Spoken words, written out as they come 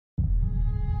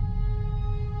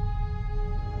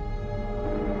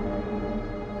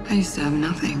I used to have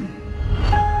nothing.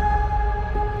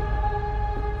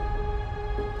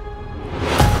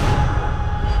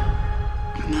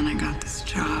 And then I got this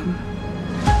job.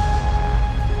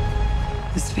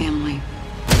 This family.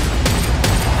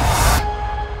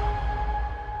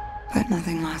 But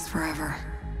nothing lasts forever.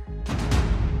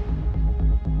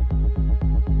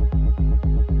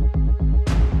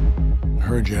 I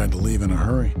heard you had to leave in a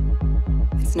hurry.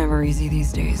 It's never easy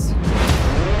these days.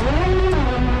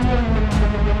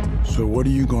 So what are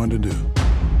you going to do?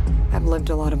 I've lived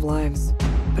a lot of lives,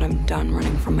 but I'm done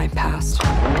running from my past.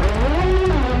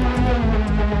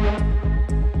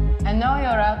 I know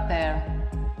you're out there.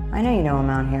 I know you know I'm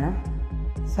out here.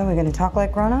 So we're gonna talk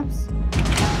like grown-ups?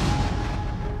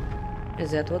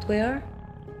 Is that what we are?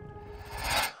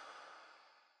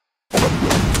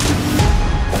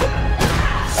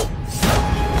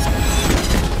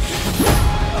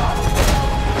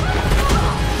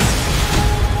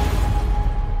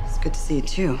 It's good to see you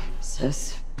too,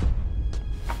 sis.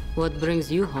 What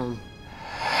brings you home?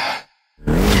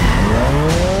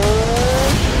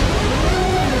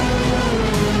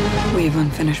 We have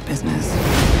unfinished business.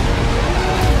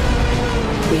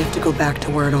 We have to go back to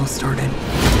where it all started.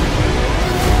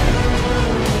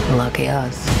 Lucky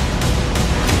us.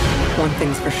 One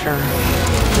thing's for sure.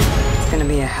 It's gonna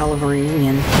be a hell of a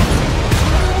reunion.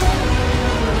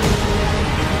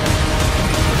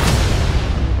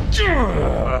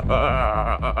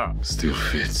 Still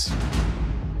fits.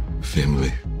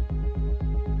 Family.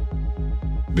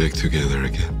 Back together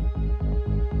again.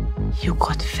 You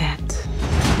got fat.